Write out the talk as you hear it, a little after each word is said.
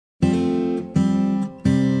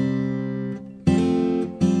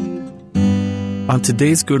On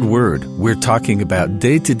today's Good Word, we're talking about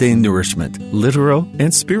day-to-day nourishment, literal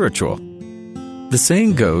and spiritual. The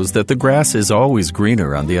saying goes that the grass is always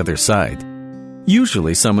greener on the other side.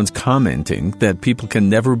 Usually someone's commenting that people can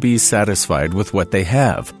never be satisfied with what they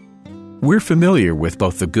have. We're familiar with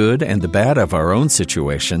both the good and the bad of our own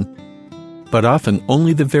situation, but often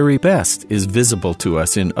only the very best is visible to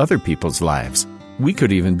us in other people's lives. We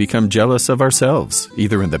could even become jealous of ourselves,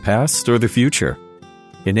 either in the past or the future.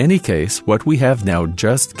 In any case, what we have now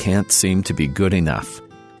just can't seem to be good enough.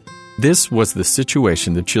 This was the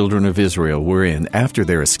situation the children of Israel were in after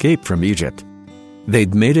their escape from Egypt.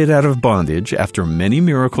 They'd made it out of bondage after many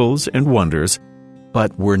miracles and wonders,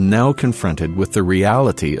 but were now confronted with the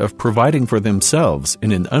reality of providing for themselves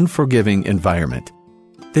in an unforgiving environment.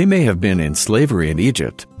 They may have been in slavery in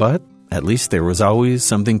Egypt, but at least there was always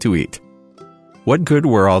something to eat. What good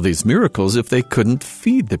were all these miracles if they couldn't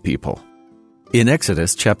feed the people? In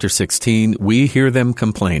Exodus chapter 16, we hear them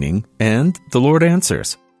complaining, and the Lord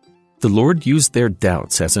answers. The Lord used their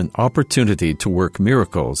doubts as an opportunity to work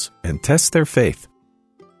miracles and test their faith.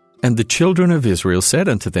 And the children of Israel said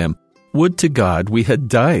unto them, Would to God we had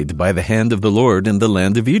died by the hand of the Lord in the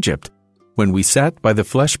land of Egypt, when we sat by the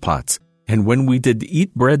flesh pots, and when we did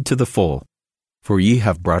eat bread to the full. For ye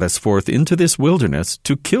have brought us forth into this wilderness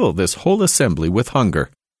to kill this whole assembly with hunger.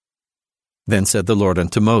 Then said the Lord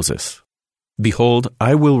unto Moses, Behold,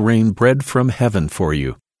 I will rain bread from heaven for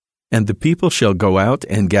you, and the people shall go out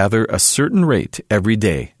and gather a certain rate every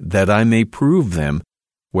day, that I may prove them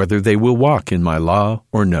whether they will walk in my law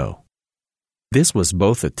or no. This was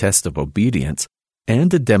both a test of obedience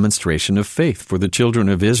and a demonstration of faith for the children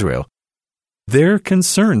of Israel. Their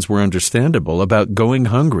concerns were understandable about going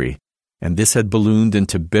hungry, and this had ballooned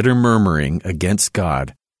into bitter murmuring against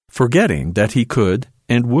God, forgetting that He could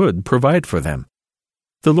and would provide for them.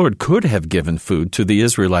 The Lord could have given food to the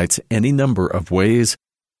Israelites any number of ways,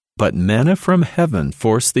 but manna from heaven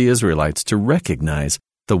forced the Israelites to recognize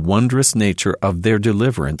the wondrous nature of their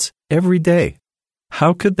deliverance every day.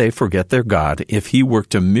 How could they forget their God if He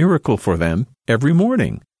worked a miracle for them every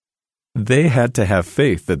morning? They had to have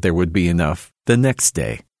faith that there would be enough the next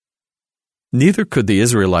day. Neither could the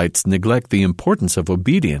Israelites neglect the importance of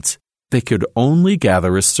obedience. They could only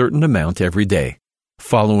gather a certain amount every day,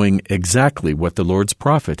 following exactly what the Lord's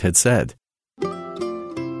prophet had said.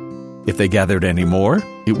 If they gathered any more,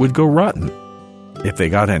 it would go rotten. If they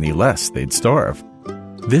got any less, they'd starve.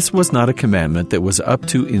 This was not a commandment that was up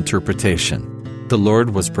to interpretation. The Lord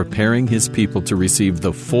was preparing His people to receive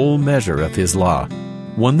the full measure of His law,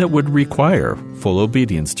 one that would require full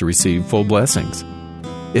obedience to receive full blessings.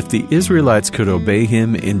 If the Israelites could obey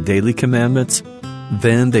Him in daily commandments,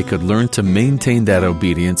 then they could learn to maintain that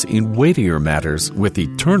obedience in weightier matters with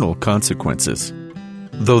eternal consequences.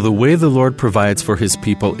 Though the way the Lord provides for His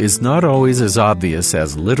people is not always as obvious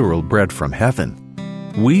as literal bread from heaven,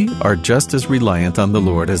 we are just as reliant on the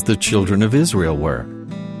Lord as the children of Israel were.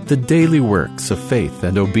 The daily works of faith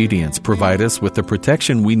and obedience provide us with the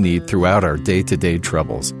protection we need throughout our day-to-day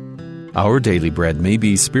troubles. Our daily bread may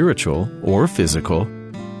be spiritual or physical,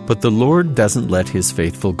 but the Lord doesn't let His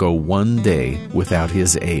faithful go one day without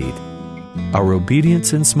His aid. Our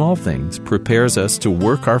obedience in small things prepares us to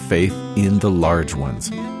work our faith in the large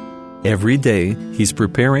ones. Every day, He's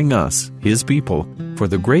preparing us, His people, for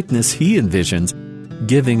the greatness He envisions,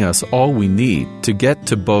 giving us all we need to get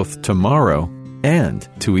to both tomorrow and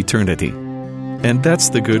to eternity. And that's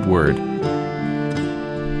the good word.